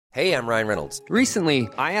Hey, I'm Ryan Reynolds. Recently,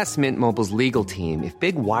 I asked Mint Mobile's legal team if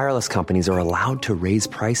big wireless companies are allowed to raise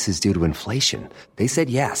prices due to inflation. They said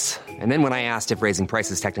yes. And then when I asked if raising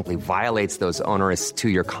prices technically violates those onerous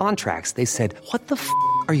two-year contracts, they said, "What the f***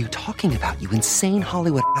 are you talking about, you insane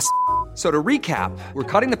Hollywood ass?" So to recap, we're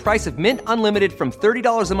cutting the price of Mint Unlimited from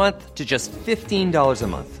 $30 a month to just $15 a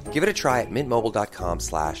month. Give it a try at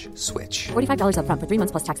mintmobile.com/switch. $45 up front for 3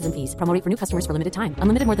 months plus taxes and fees. Promo rate for new customers for limited time.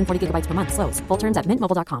 Unlimited more than 40 gigabytes per month. Slows full terms at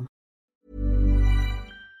mintmobile.com.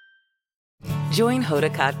 Join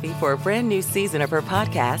Hoda Kotb for a brand new season of her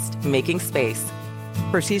podcast, Making Space.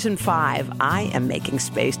 For season 5, I am making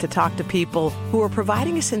space to talk to people who are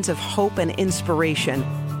providing a sense of hope and inspiration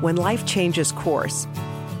when life changes course.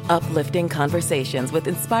 Uplifting conversations with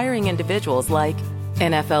inspiring individuals like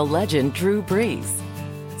NFL legend Drew Brees,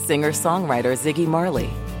 singer-songwriter Ziggy Marley,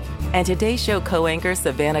 and Today Show co-anchor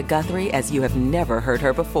Savannah Guthrie as you have never heard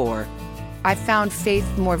her before. I found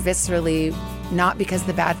faith more viscerally, not because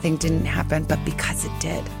the bad thing didn't happen, but because it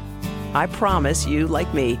did. I promise you,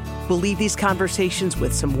 like me, will leave these conversations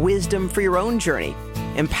with some wisdom for your own journey,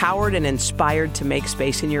 empowered and inspired to make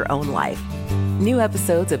space in your own life. New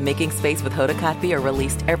episodes of Making Space with Hoda Kotb are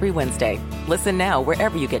released every Wednesday. Listen now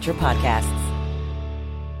wherever you get your podcasts.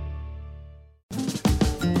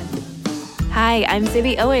 Hi, I'm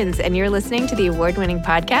Zibby Owens, and you're listening to the award-winning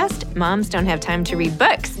podcast, Moms Don't Have Time to Read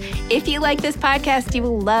Books. If you like this podcast, you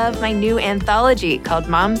will love my new anthology called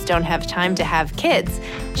Moms Don't Have Time to Have Kids.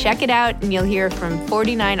 Check it out, and you'll hear from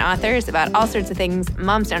 49 authors about all sorts of things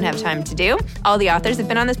moms don't have time to do. All the authors have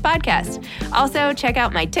been on this podcast. Also, check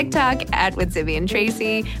out my TikTok, with Zibby and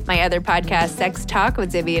Tracy, my other podcast, Sex Talk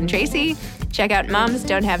with Zibby and Tracy. Check out Moms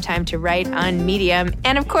Don't Have Time to Write on Medium.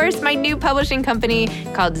 And of course, my new publishing company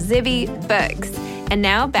called Zibby Books. And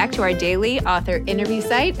now back to our daily author interview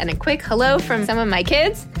site and a quick hello from some of my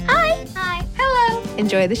kids. Hi. Hi. Hello.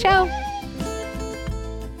 Enjoy the show.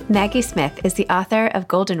 Maggie Smith is the author of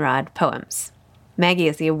Goldenrod poems. Maggie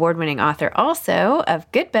is the award-winning author also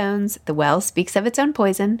of Good Bones, The Well Speaks of Its Own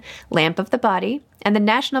Poison, Lamp of the Body, and the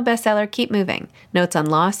national bestseller Keep Moving, Notes on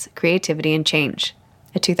Loss, Creativity, and Change.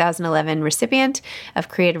 A 2011 recipient of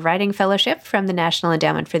Creative Writing Fellowship from the National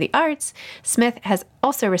Endowment for the Arts, Smith has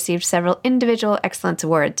also received several individual excellence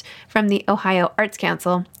awards from the Ohio Arts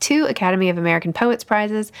Council, 2 Academy of American Poets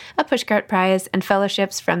Prizes, a Pushcart Prize, and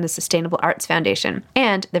fellowships from the Sustainable Arts Foundation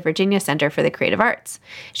and the Virginia Center for the Creative Arts.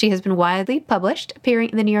 She has been widely published, appearing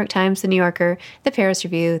in the New York Times, the New Yorker, the Paris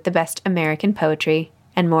Review, the Best American Poetry,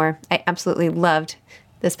 and more. I absolutely loved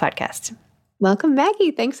this podcast. Welcome,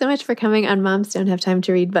 Maggie. Thanks so much for coming on Moms Don't Have Time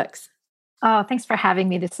to Read Books. Oh, thanks for having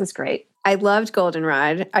me. This is great. I loved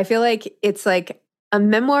Goldenrod. I feel like it's like a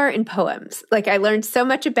memoir in poems. Like I learned so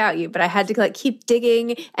much about you, but I had to keep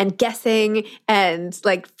digging and guessing and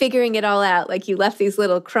figuring it all out. Like you left these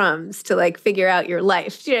little crumbs to figure out your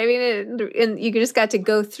life. Do you know what I mean? And you just got to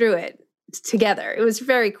go through it together. It was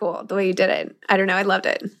very cool the way you did it. I don't know. I loved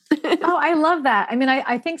it. Oh, I love that. I mean,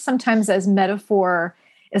 I think sometimes as metaphor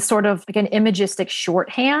is sort of like an imagistic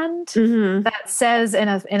shorthand that says in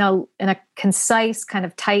a concise kind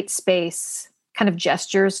of tight space, kind of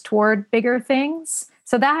gestures toward bigger things.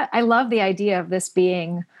 So that I love the idea of this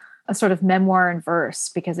being a sort of memoir in verse,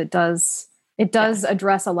 because it does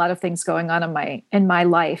address a lot of things going on in my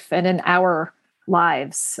life and in our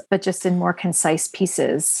lives, but just in more concise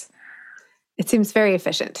pieces. It seems very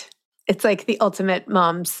efficient. It's like the ultimate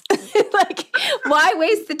moms. Why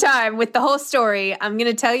waste the time with the whole story? I'm going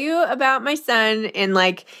to tell you about my son in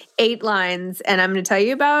 8 lines, and I'm going to tell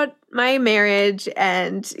you about my marriage,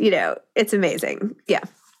 and, it's amazing. Yeah,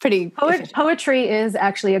 pretty Poetry is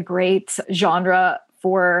actually a great genre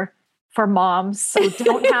for moms, so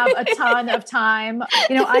don't have a ton of time.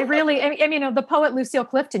 The poet Lucille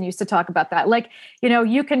Clifton used to talk about that.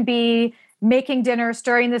 You can be making dinner,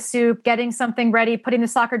 stirring the soup, getting something ready, putting the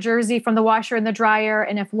soccer jersey from the washer in the dryer.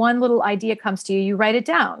 And if one little idea comes to you, you write it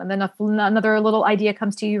down. And then if another little idea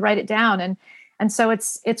comes to you, you write it down. And so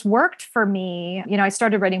it's worked for me. I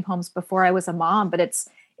started writing poems before I was a mom, but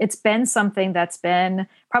it's been something that's been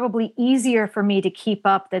probably easier for me to keep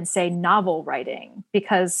up than, say, novel writing,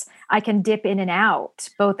 because I can dip in and out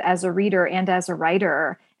both as a reader and as a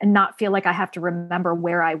writer and not feel like I have to remember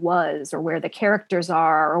where I was or where the characters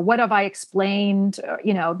are or what have I explained,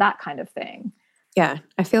 that kind of thing. Yeah,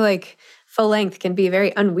 I feel like full length can be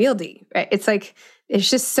very unwieldy, right? It's it's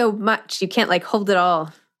just so much. You can't hold it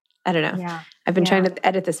all. I don't know. Yeah. I've been trying to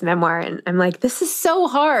edit this memoir and I'm like, this is so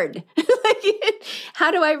hard. How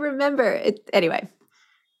do I remember it? Anyway,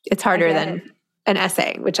 it's harder than an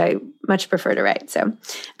essay, which I much prefer to write. So,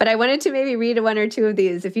 but I wanted to maybe read one or two of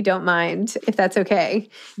these, if you don't mind, if that's okay.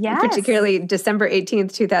 Yes. Particularly December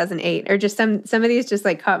 18th, 2008, or just some of these just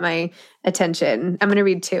like caught my attention. I'm going to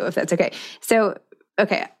read two, if that's okay. So,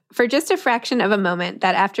 okay. For just a fraction of a moment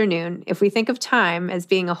that afternoon, if we think of time as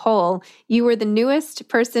being a whole, you were the newest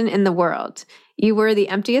person in the world. You were the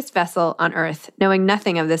emptiest vessel on earth, knowing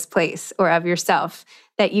nothing of this place or of yourself,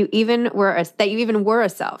 that you even were a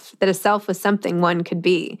self, that a self was something one could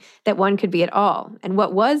be, that one could be at all, and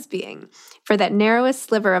what was being. For that narrowest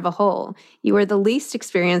sliver of a whole, you were the least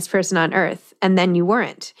experienced person on earth, and then you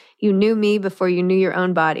weren't. You knew me before you knew your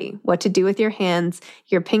own body, what to do with your hands,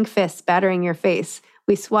 your pink fists battering your face.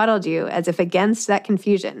 We swaddled you as if against that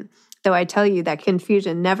confusion. Though I tell you that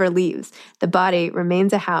confusion never leaves, the body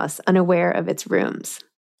remains a house unaware of its rooms.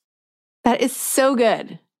 That is so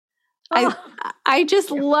good. I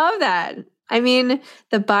just love that. I mean,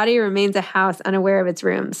 the body remains a house unaware of its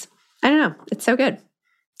rooms. I don't know. It's so good.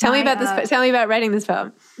 Tell me about this. Tell me about writing this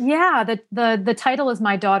poem. Yeah, the title is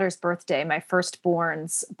My Daughter's Birthday, my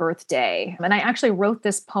firstborn's birthday. And I actually wrote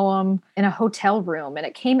this poem in a hotel room, and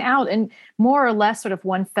it came out in more or less sort of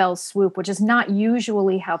one fell swoop, which is not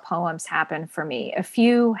usually how poems happen for me. A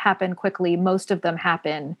few happen quickly. Most of them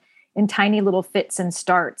happen in tiny little fits and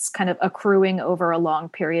starts, kind of accruing over a long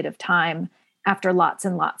period of time after lots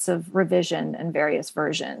and lots of revision and various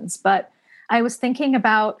versions. But I was thinking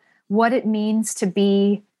about what it means to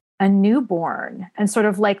be a newborn, and sort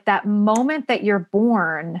of like that moment that you're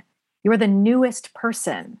born, you're the newest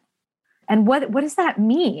person. And what does that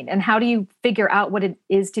mean? And how do you figure out what it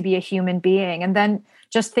is to be a human being? And then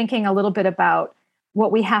just thinking a little bit about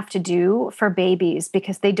what we have to do for babies,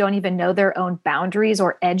 because they don't even know their own boundaries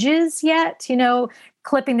or edges yet,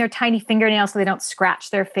 clipping their tiny fingernails so they don't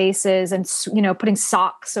scratch their faces, and, putting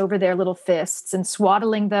socks over their little fists and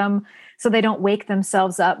swaddling them so they don't wake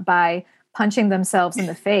themselves up by punching themselves in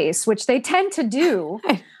the face, which they tend to do.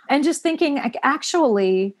 And just thinking, like,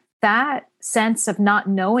 actually, that sense of not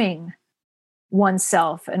knowing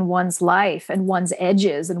oneself and one's life and one's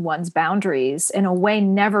edges and one's boundaries in a way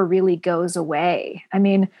never really goes away. I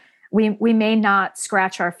mean, we may not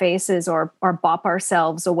scratch our faces or bop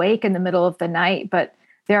ourselves awake in the middle of the night, but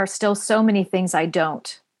there are still so many things I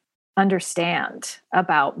don't understand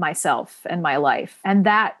about myself and my life. And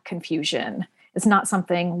that confusion is not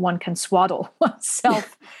something one can swaddle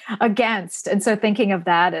oneself against. And so thinking of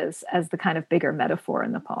that as the kind of bigger metaphor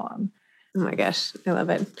in the poem. Oh my gosh, I love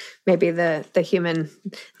it. Maybe the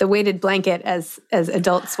weighted blanket as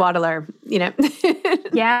adult swaddler,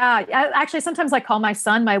 Yeah, actually, sometimes I call my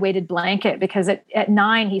son my weighted blanket, because at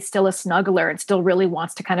 9, he's still a snuggler and still really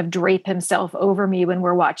wants to kind of drape himself over me when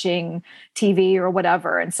we're watching TV or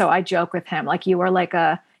whatever. And so I joke with him, like, you're like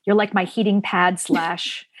my heating pad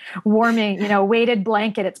 / warming, weighted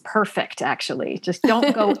blanket. It's perfect, actually. Just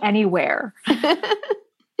don't go anywhere.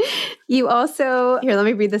 You also, here, let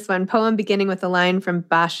me read this one. Poem beginning with a line from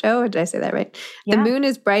Basho. Did I say that right? Yeah. The moon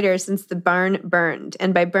is brighter since the barn burned.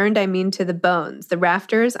 And by burned, I mean to the bones, the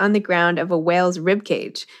rafters on the ground of a whale's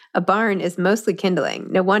ribcage. A barn is mostly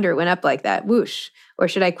kindling. No wonder it went up like that. Whoosh. Or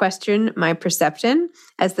should I question my perception?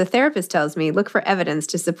 As the therapist tells me, look for evidence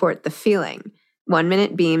to support the feeling. 1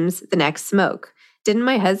 minute beams, the next smoke. Didn't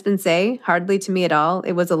my husband say, hardly to me at all,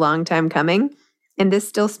 it was a long time coming? In this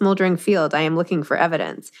still smoldering field, I am looking for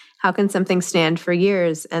evidence. How can something stand for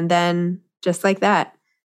years and then, just like that,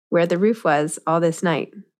 where the roof was all this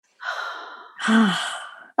night? I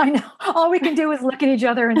know. All we can do is look at each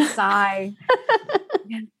other and sigh.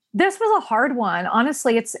 This was a hard one.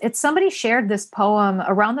 Honestly, it's somebody shared this poem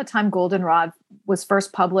around the time Goldenrod was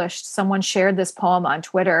first published. Someone shared this poem on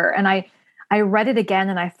Twitter, and I read it again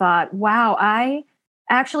and I thought, wow, I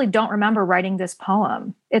actually don't remember writing this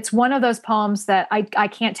poem. It's one of those poems that I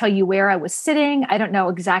can't tell you where I was sitting. I don't know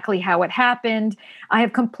exactly how it happened. I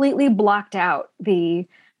have completely blocked out the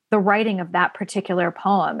writing of that particular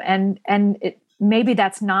poem. And maybe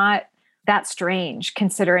that's not that strange,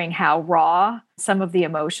 considering how raw some of the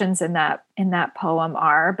emotions in that poem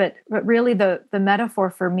are. But really the metaphor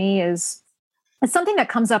for me is something that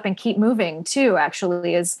comes up in Keep Moving too,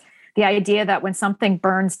 actually, is the idea that when something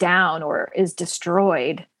burns down or is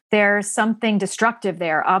destroyed, there's something destructive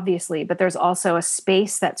there, obviously, but there's also a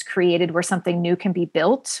space that's created where something new can be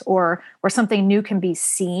built or where something new can be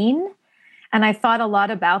seen. And I thought a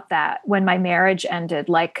lot about that when my marriage ended.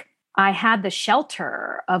 Like, I had the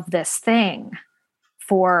shelter of this thing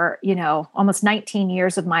for, almost 19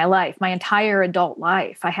 years of my life, my entire adult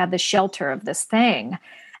life. I had the shelter of this thing.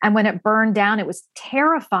 And when it burned down, it was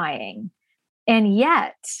terrifying. And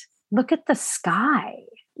yet, look at the sky.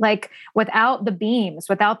 Like without the beams,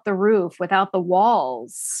 without the roof, without the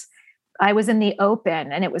walls, I was in the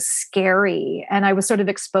open and it was scary. And I was sort of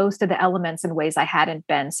exposed to the elements in ways I hadn't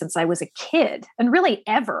been since I was a kid and really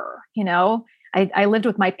ever, I lived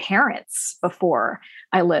with my parents before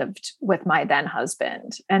I lived with my then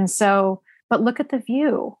husband. And so, but look at the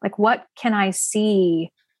view. Like, what can I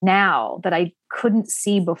see now that I couldn't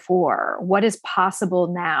see before? What is possible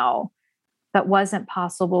now that wasn't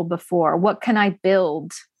possible before? What can I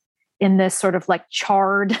build in this sort of like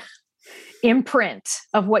charred imprint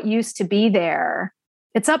of what used to be there?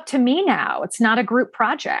 It's up to me now. It's not a group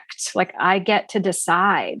project. Like, I get to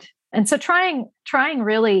decide. And so trying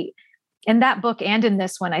really in that book and in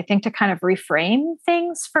this one, I think to kind of reframe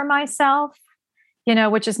things for myself,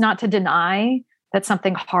 which is not to deny that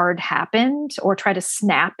something hard happened or try to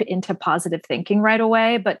snap into positive thinking right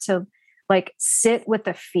away, but to like sit with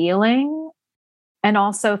the feeling and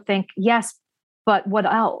also think, yes, but what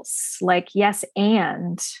else? Like, yes,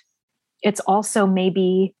 and it's also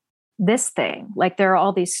maybe this thing. Like, there are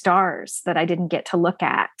all these stars that I didn't get to look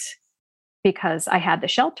at because I had the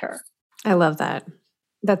shelter. I love that.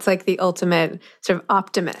 That's like the ultimate sort of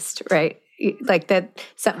optimist, right? Like that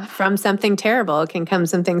from something terrible can come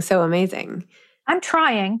something so amazing. I'm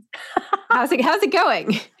trying. How's it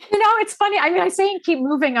going? It's funny. I mean, I say keep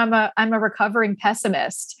moving. I'm a recovering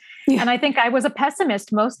pessimist. Yeah. And I think I was a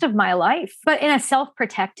pessimist most of my life, but in a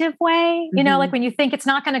self-protective way, like when you think it's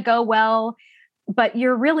not going to go well, but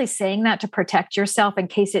you're really saying that to protect yourself in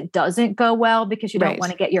case it doesn't go well because you don't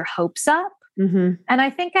want to get your hopes up. Mm-hmm. And I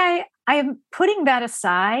think I am putting that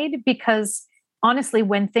aside because honestly,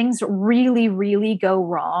 when things really, really go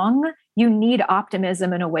wrong, you need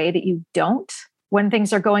optimism in a way that you don't when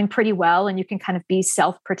things are going pretty well and you can kind of be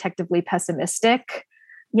self-protectively pessimistic.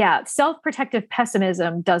 Yeah, self-protective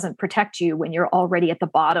pessimism doesn't protect you when you're already at the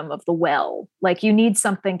bottom of the well. Like, you need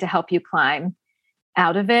something to help you climb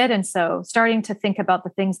out of it. And so starting to think about the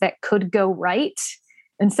things that could go right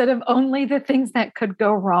instead of only the things that could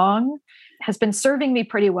go wrong has been serving me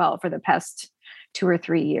pretty well for the past 2 or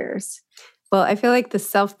 3 years. Well, I feel like the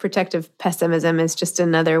self-protective pessimism is just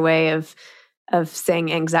another way of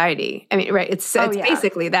saying anxiety. I mean, right? It's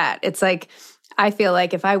basically that. It's like, I feel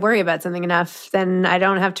like if I worry about something enough, then I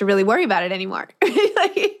don't have to really worry about it anymore.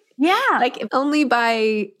 Like only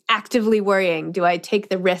by actively worrying do I take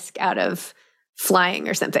the risk out of flying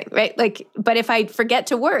or something, right? Like, but if I forget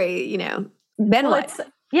to worry, then what?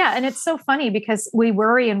 And it's so funny because we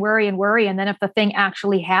worry and worry and worry. And then if the thing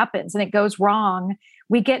actually happens and it goes wrong,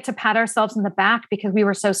 we get to pat ourselves in the back because we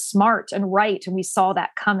were so smart and right. And we saw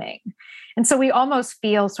that coming. And so we almost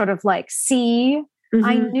feel sort of like, see,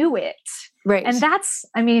 I knew it. Right. And that's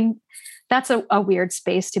a weird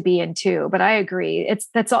space to be in too. But I agree.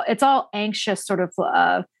 It's all anxious sort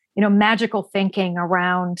of, magical thinking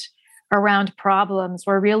around problems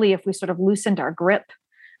where really if we sort of loosened our grip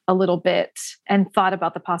a little bit and thought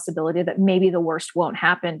about the possibility that maybe the worst won't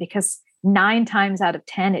happen because 9 times out of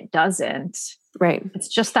 10, it doesn't. Right. It's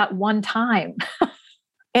just that one time.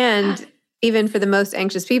 And even for the most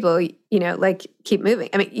anxious people, like keep moving.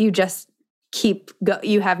 I mean, you just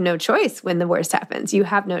you have no choice when the worst happens. You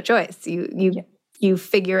have no choice. You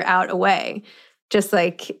figure out a way, just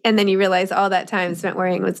like, and then you realize all that time spent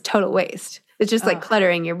worrying was total waste. It's just like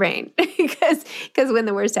cluttering your brain because when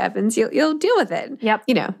the worst happens, you'll deal with it. Yep.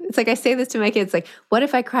 It's like I say this to my kids, like, what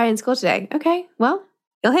if I cry in school today? Okay, well,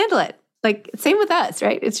 you'll handle it. Like, same with us,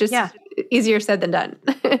 right? It's just easier said than done.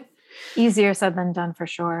 Easier said than done for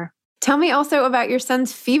sure. Tell me also about your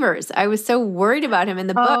son's fevers. I was so worried about him in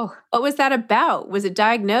the book. What was that about? Was it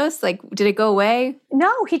diagnosed? Like, did it go away?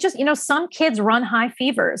 No, he just, some kids run high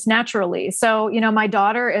fevers naturally. So, my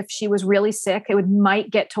daughter, if she was really sick, it might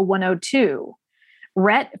get to 102.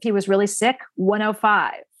 Rhett, if he was really sick,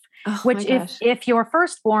 105. Which if your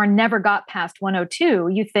firstborn never got past 102,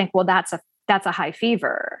 you think, well, that's a high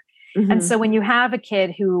fever. Mm-hmm. And so when you have a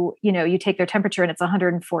kid who, you take their temperature and it's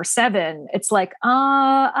 104.7, it's like,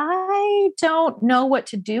 I don't know what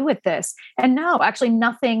to do with this. And no, actually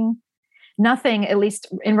nothing, at least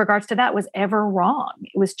in regards to that, was ever wrong.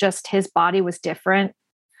 It was just his body was different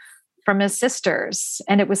from his sister's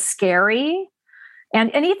and it was scary. And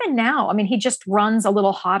even now, I mean, he just runs a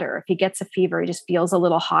little hotter. If he gets a fever, he just feels a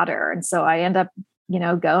little hotter. And so I end up,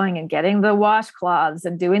 going and getting the washcloths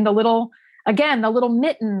and doing the little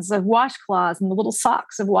mittens of washcloths and the little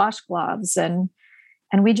socks of washcloths. And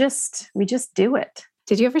we just do it.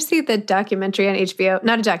 Did you ever see the documentary on HBO?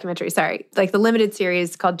 Not a documentary, sorry. Like the limited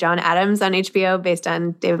series called John Adams on HBO based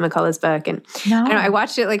on David McCullough's book. And no. I don't know, I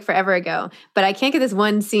watched it like forever ago, but I can't get this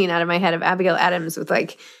one scene out of my head of Abigail Adams with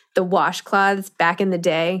like the washcloths back in the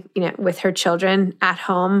day, with her children at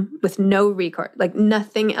home with no recourse, like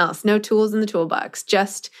nothing else, no tools in the toolbox,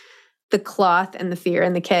 just the cloth and the fear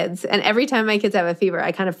and the kids. And every time my kids have a fever,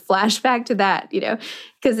 I kind of flash back to that,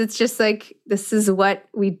 because it's just like, this is what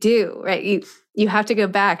we do, right? You have to go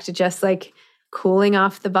back to just like cooling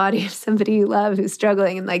off the body of somebody you love who's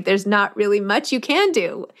struggling. And like, there's not really much you can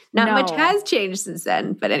do. Not much has changed since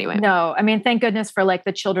then. But anyway. No, I mean, thank goodness for like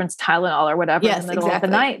the children's Tylenol or whatever in the middle of the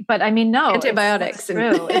night. But I mean, no. Antibiotics. It's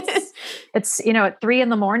true. It's at 3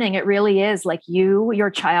 a.m, it really is like you, your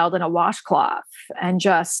child, and a washcloth. And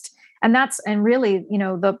really,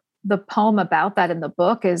 the poem about that in the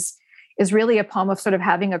book is really a poem of sort of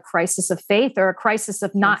having a crisis of faith, or a crisis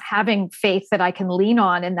of not having faith that I can lean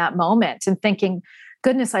on in that moment, and thinking,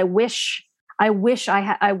 goodness, I wish I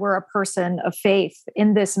were a person of faith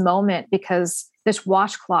in this moment, because this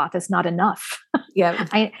washcloth is not enough. Yeah.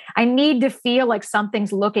 I need to feel like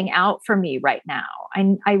something's looking out for me right now.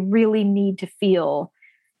 I really need to feel,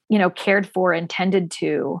 cared for and tended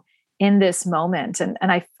to in this moment. And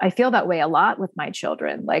I feel that way a lot with my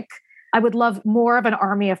children. Like, I would love more of an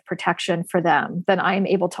army of protection for them than I am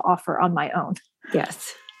able to offer on my own.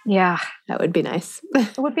 Yes. Yeah. That would be nice.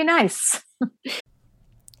 It would be nice.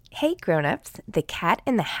 Hey grown-ups, the Cat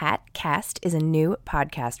in the Hat cast is a new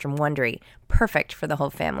podcast from Wondery, perfect for the whole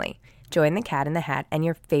family. Join the Cat in the Hat and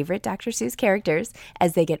your favorite Dr. Seuss characters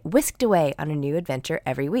as they get whisked away on a new adventure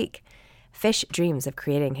every week. Fish dreams of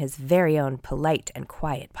creating his very own polite and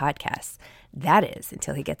quiet podcasts. That is,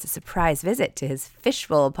 until he gets a surprise visit to his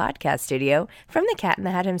Fishbowl podcast studio from the Cat in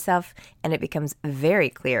the Hat himself, and it becomes very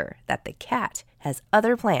clear that the cat has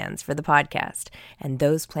other plans for the podcast, and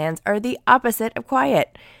those plans are the opposite of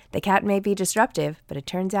quiet. The cat may be disruptive, but it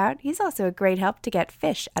turns out he's also a great help to get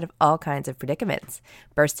Fish out of all kinds of predicaments.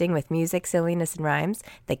 Bursting with music, silliness, and rhymes,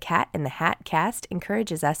 the Cat in the Hat cast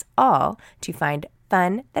encourages us all to find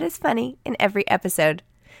fun that is funny in every episode.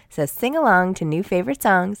 So sing along to new favorite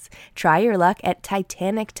songs, try your luck at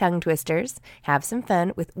Titanic tongue twisters, have some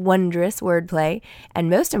fun with wondrous wordplay, and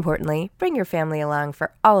most importantly, bring your family along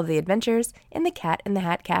for all of the adventures in the Cat in the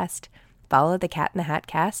Hat cast. Follow the Cat in the Hat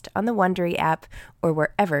cast on the Wondery app or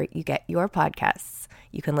wherever you get your podcasts.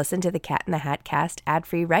 You can listen to the Cat in the Hat cast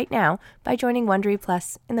ad-free right now by joining Wondery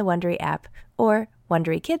Plus in the Wondery app or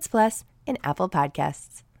Wondery Kids Plus in Apple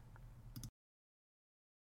Podcasts.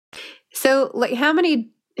 So, like, how many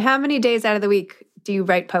days out of the week do you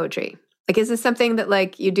write poetry? Like, is this something that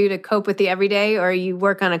like you do to cope with the everyday, or you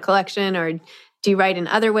work on a collection, or do you write in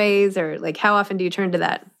other ways, or like how often do you turn to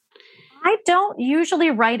that? I don't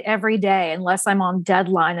usually write every day unless I'm on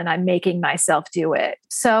deadline and I'm making myself do it.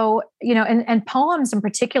 So, and poems in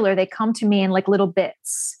particular, they come to me in like little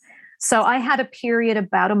bits. So I had a period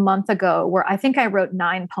about a month ago where I think I wrote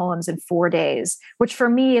 9 poems in 4 days, which for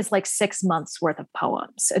me is like 6 months worth of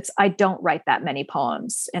poems. I don't write that many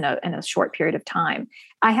poems in a short period of time.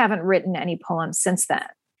 I haven't written any poems since then.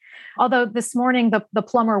 Although this morning, the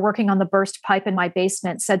plumber working on the burst pipe in my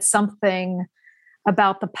basement said something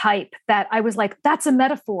about the pipe that I was like, that's a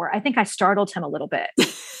metaphor. I think I startled him a little bit.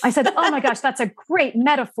 I said, oh my gosh, that's a great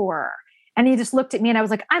metaphor. And he just looked at me and I was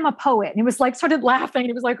like, I'm a poet. And he was like, started laughing. And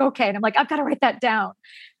he was like, okay. And I'm like, I've got to write that down.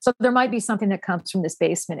 So there might be something that comes from this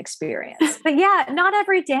basement experience. But yeah, not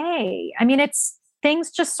every day. I mean, it's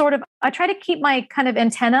things just sort of, I try to keep my kind of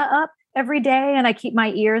antenna up every day, and I keep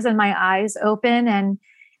my ears and my eyes open,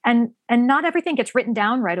 and not everything gets written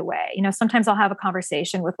down right away. Sometimes I'll have a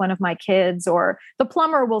conversation with one of my kids, or the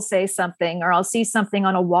plumber will say something, or I'll see something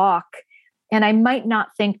on a walk, and I might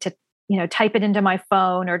not think to type it into my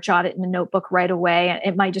phone or jot it in a notebook right away. And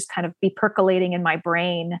it might just kind of be percolating in my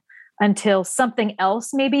brain until something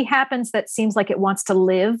else maybe happens that seems like it wants to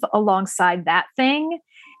live alongside that thing.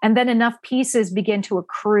 And then enough pieces begin to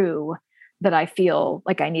accrue that I feel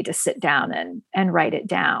like I need to sit down and write it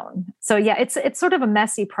down. So yeah, it's sort of a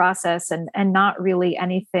messy process and not really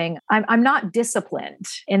anything. I'm not disciplined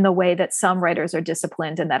in the way that some writers are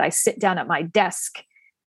disciplined, and that I sit down at my desk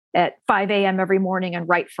at 5 a.m. every morning and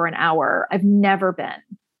write for an hour. I've never been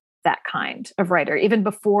that kind of writer. Even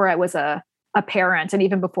before I was a parent, and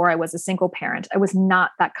even before I was a single parent, I was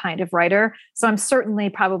not that kind of writer. So I'm certainly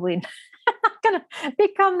probably not going to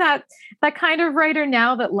become that kind of writer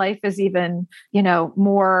now that life is even,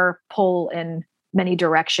 more pull in many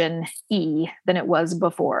direction than it was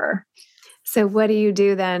before. So what do you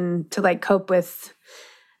do then to like cope with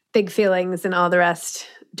big feelings and all the rest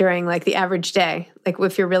during like the average day? Like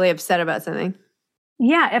if you're really upset about something?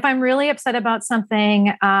 Yeah. If I'm really upset about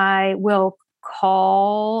something, I will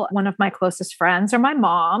call one of my closest friends or my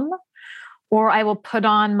mom, or I will put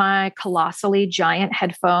on my colossally giant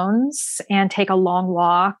headphones and take a long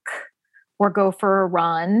walk or go for a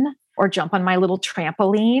run or jump on my little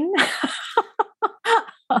trampoline.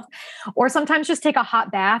 Or sometimes just take a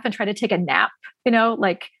hot bath and try to take a nap,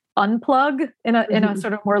 like unplug in a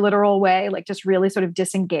sort of more literal way, like just really sort of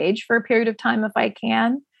disengage for a period of time if I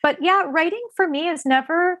can. But yeah, writing for me it's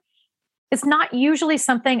not usually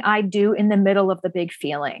something I do in the middle of the big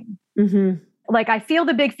feeling. Mm-hmm. Like I feel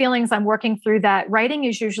the big feelings, I'm working through that. Writing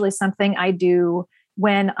is usually something I do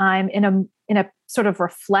when I'm in a sort of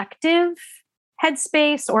reflective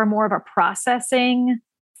headspace or more of a processing,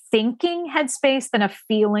 thinking headspace than a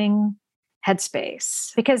feeling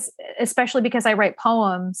headspace. Especially because I write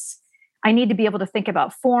poems, I need to be able to think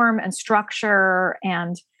about form and structure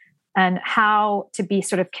and how to be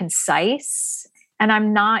sort of concise. And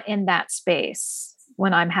I'm not in that space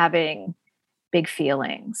when I'm having big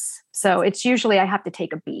feelings. So it's usually I have to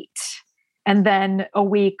take a beat. And then a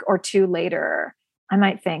week or two later, I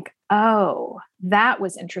might think, oh, that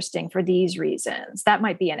was interesting for these reasons. That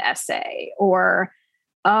might be an essay. Or,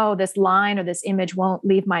 oh, this line or this image won't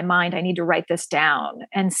leave my mind. I need to write this down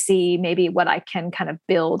and see maybe what I can kind of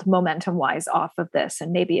build momentum-wise off of this.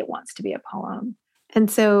 And maybe it wants to be a poem. And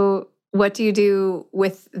so what do you do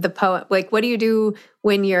with the poem? Like, what do you do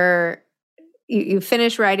when you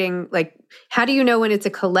finish writing? Like, how do you know when it's a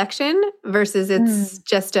collection versus it's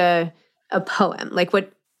just a poem? Like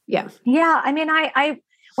what? Yeah. Yeah. I mean, I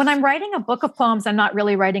when I'm writing a book of poems, I'm not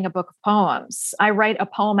really writing a book of poems. I write a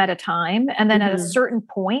poem at a time. And then at a certain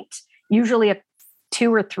point, usually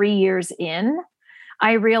 2 or 3 years in,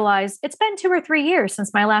 I realize it's been 2 or 3 years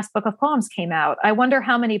since my last book of poems came out. I wonder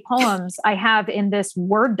how many poems I have in this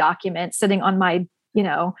Word document sitting on my,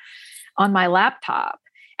 on my laptop.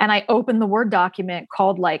 And I open the Word document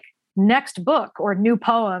called like next book or new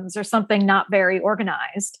poems or something not very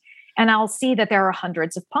organized. And I'll see that there are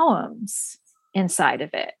hundreds of poems inside of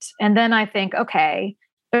it. And then I think, okay,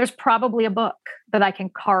 there's probably a book that I can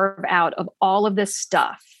carve out of all of this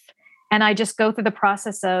stuff. And I just go through the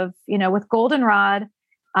process of, with Goldenrod,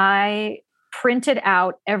 I printed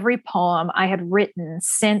out every poem I had written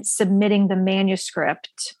since submitting the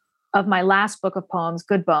manuscript of my last book of poems,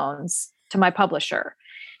 Good Bones, to my publisher.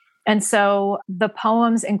 And so the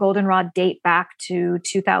poems in Goldenrod date back to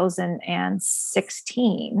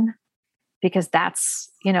 2016, because that's,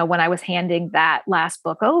 when I was handing that last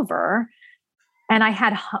book over. And I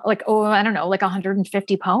had like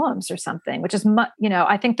 150 poems or something, which is,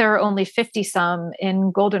 I think there are only 50 some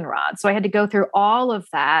in Goldenrod. So I had to go through all of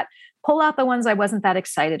that, pull out the ones I wasn't that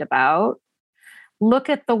excited about, look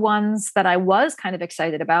at the ones that I was kind of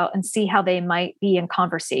excited about and see how they might be in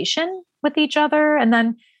conversation with each other. And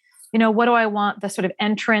then, what do I want the sort of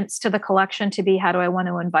entrance to the collection to be? How do I want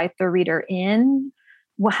to invite the reader in?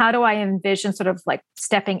 How do I envision sort of like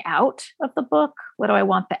stepping out of the book? What do I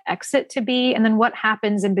want the exit to be? And then what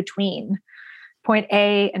happens in between point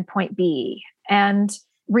A and point B? And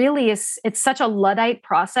really, it's such a Luddite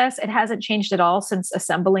process. It hasn't changed at all since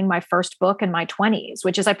assembling my first book in my 20s,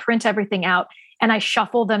 which is I print everything out and I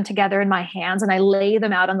shuffle them together in my hands and I lay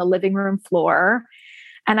them out on the living room floor.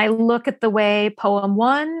 And I look at the way poem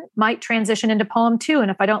 1 might transition into poem 2.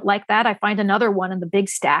 And if I don't like that, I find another one in the big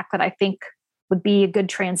stack that I think would be a good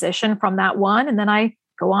transition from that one. And then I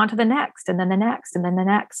go on to the next and then the next and then the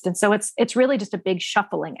next. And so it's really just a big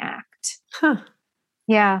shuffling act. Huh.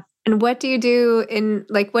 Yeah. And what do you do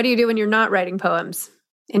when you're not writing poems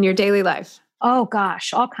in your daily life? Oh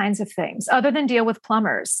gosh, all kinds of things other than deal with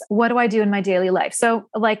plumbers. What do I do in my daily life? So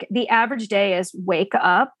like the average day is wake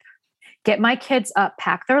up, get my kids up,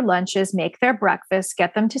 pack their lunches, make their breakfast,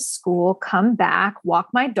 get them to school, come back, walk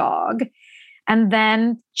my dog, and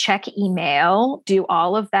then check email, do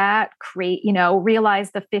all of that,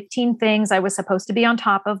 realize the 15 things I was supposed to be on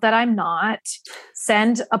top of that I'm not,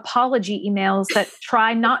 send apology emails that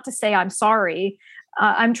try not to say I'm sorry.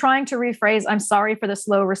 I'm trying to rephrase I'm sorry for the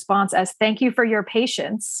slow response as thank you for your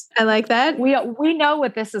patience. I like that. We know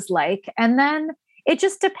what this is like. And then it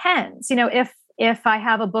just depends. If I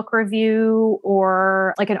have a book review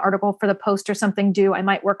or like an article for the Post or something due, I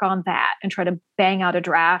might work on that and try to bang out a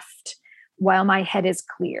draft while my head is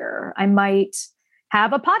clear. I might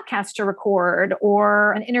have a podcast to record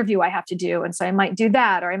or an interview I have to do. And so I might do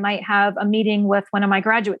that, or I might have a meeting with one of my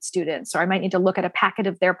graduate students, or I might need to look at a packet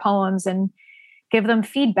of their poems and give them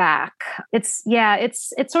feedback. It's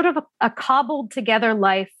sort of a cobbled together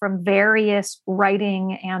life from various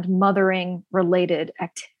writing and mothering related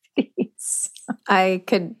activities. I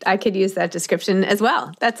could use that description as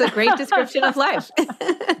well. That's a great description of life.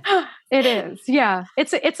 It is. Yeah.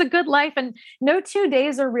 It's a good life. And no 2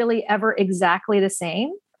 days are really ever exactly the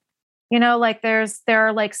same. You know, like there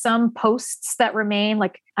are like some posts that remain,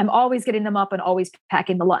 like I'm always getting them up and always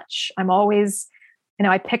packing the lunch. I'm always,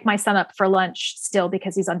 I pick my son up for lunch still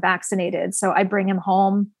because he's unvaccinated. So I bring him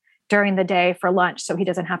home during the day for lunch so he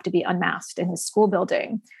doesn't have to be unmasked in his school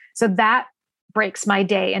building. So that breaks my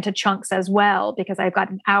day into chunks as well, because I've got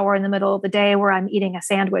an hour in the middle of the day where I'm eating a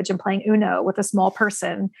sandwich and playing Uno with a small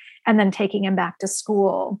person and then taking him back to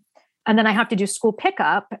school. And then I have to do school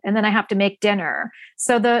pickup, and then I have to make dinner.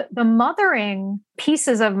 So the mothering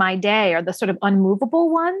pieces of my day are the sort of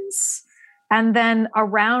unmovable ones. And then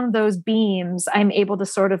around those beams, I'm able to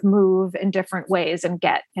sort of move in different ways and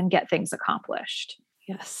get things accomplished.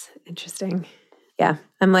 Yes. Interesting. Yeah.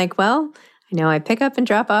 I'm like, well, I know I pick up and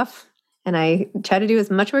drop off, and I try to do as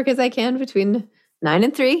much work as I can between 9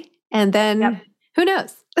 and 3. And then who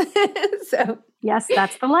knows? So yes,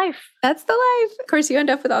 that's the life. That's the life. Of course, you end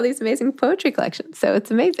up with all these amazing poetry collections. So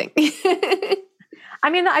it's amazing. I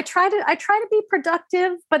mean, I try to be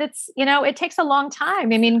productive, but it's, it takes a long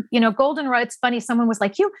time. I mean, Goldenrod, it's funny. Someone was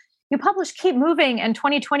like, you published Keep Moving in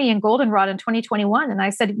 2020 and Goldenrod in 2021. And I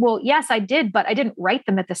said, well, yes, I did, but I didn't write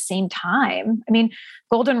them at the same time. I mean,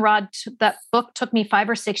 Goldenrod, that book took me 5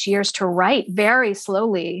 or 6 years to write, very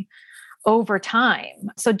slowly over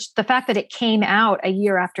time. So the fact that it came out a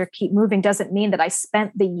year after Keep Moving doesn't mean that I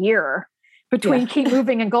spent the year between Keep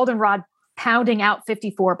Moving and Goldenrod pounding out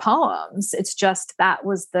 54 poems. It's just that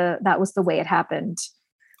was the way it happened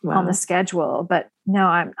on the schedule. But no,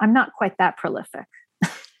 I'm not quite that prolific.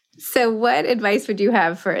 So what advice would you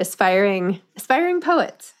have for aspiring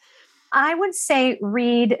poets? I would say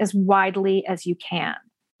read as widely as you can.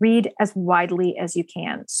 Read as widely as you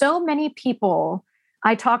can. So many people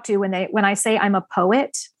I talk to when I say I'm a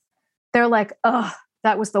poet, they're like, oh,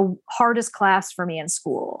 that was the hardest class for me in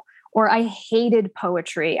school. Or I hated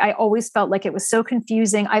poetry. I always felt like it was so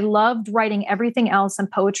confusing. I loved writing everything else, and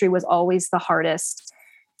poetry was always the hardest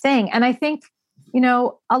thing. And I think,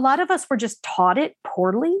 a lot of us were just taught it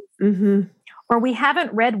poorly, or we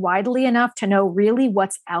haven't read widely enough to know really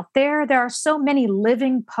what's out there. There are so many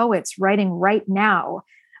living poets writing right now,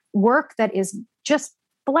 work that is just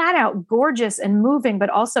flat out gorgeous and moving, but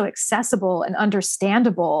also accessible and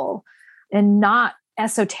understandable and not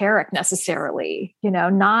esoteric necessarily,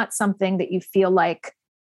 not something that you feel like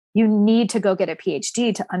you need to go get a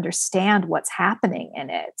PhD to understand what's happening in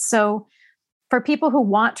it. So for people who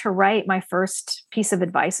want to write, my first piece of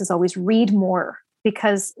advice is always read more,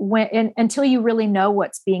 because until you really know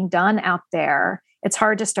what's being done out there, it's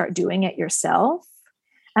hard to start doing it yourself.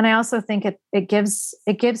 And I also think it gives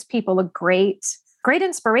people a great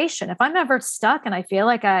inspiration. If I'm ever stuck and I feel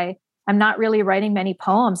like I'm not really writing many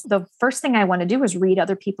poems, the first thing I want to do is read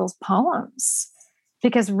other people's poems,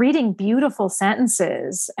 because reading beautiful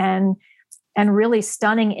sentences and really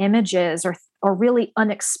stunning images or really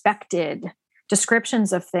unexpected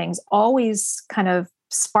descriptions of things always kind of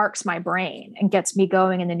sparks my brain and gets me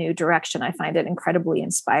going in a new direction. I find it incredibly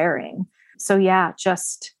inspiring. So yeah,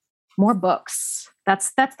 just more books.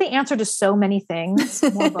 That's the answer to so many things.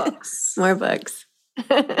 More books. More books.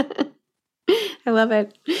 I love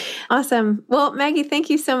it. Awesome. Well, Maggie, thank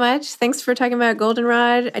you so much. Thanks for talking about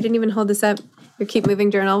Goldenrod. I didn't even hold this up. Your Keep Moving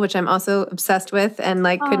journal, which I'm also obsessed with, and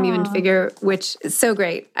couldn't even figure which is so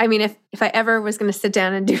great. I mean, if I ever was going to sit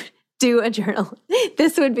down and do a journal,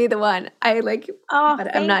 this would be the one.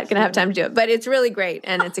 But I'm not going to have time to do it. But it's really great,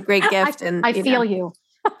 and it's a great gift. I feel you.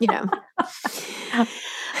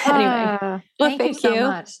 Anyway, well, thank you so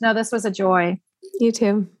much. No, this was a joy. You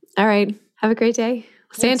too. All right. Have a great day.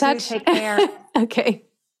 Stay in touch. Take care. Okay.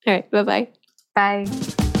 All right. Bye-bye. Bye.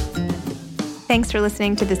 Thanks for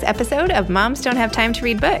listening to this episode of Moms Don't Have Time to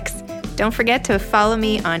Read Books. Don't forget to follow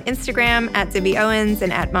me on Instagram at Zibby Owens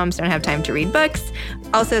and at Moms Don't Have Time to Read Books.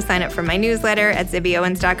 Also sign up for my newsletter at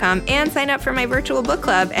zibbyowens.com and sign up for my virtual book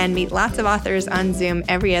club and meet lots of authors on Zoom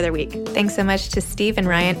every other week. Thanks so much to Steve and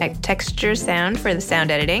Ryan at Texture Sound for the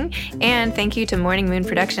sound editing. And thank you to Morning Moon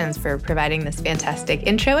Productions for providing this fantastic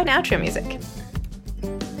intro and outro music.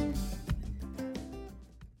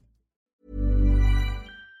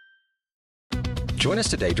 Join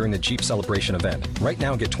us today during the Jeep Celebration event. Right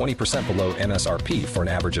now, get 20% below MSRP for an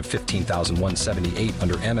average of $15,178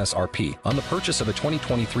 under MSRP on the purchase of a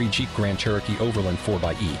 2023 Jeep Grand Cherokee Overland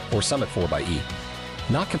 4xE or Summit 4xE.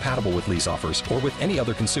 Not compatible with lease offers or with any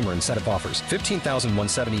other consumer incentive offers.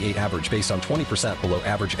 $15,178 average based on 20% below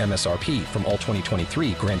average MSRP from all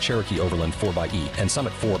 2023 Grand Cherokee Overland 4xE and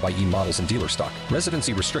Summit 4xE models in dealer stock.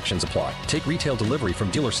 Residency restrictions apply. Take retail delivery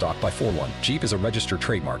from dealer stock by 4/1. Jeep is a registered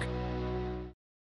trademark.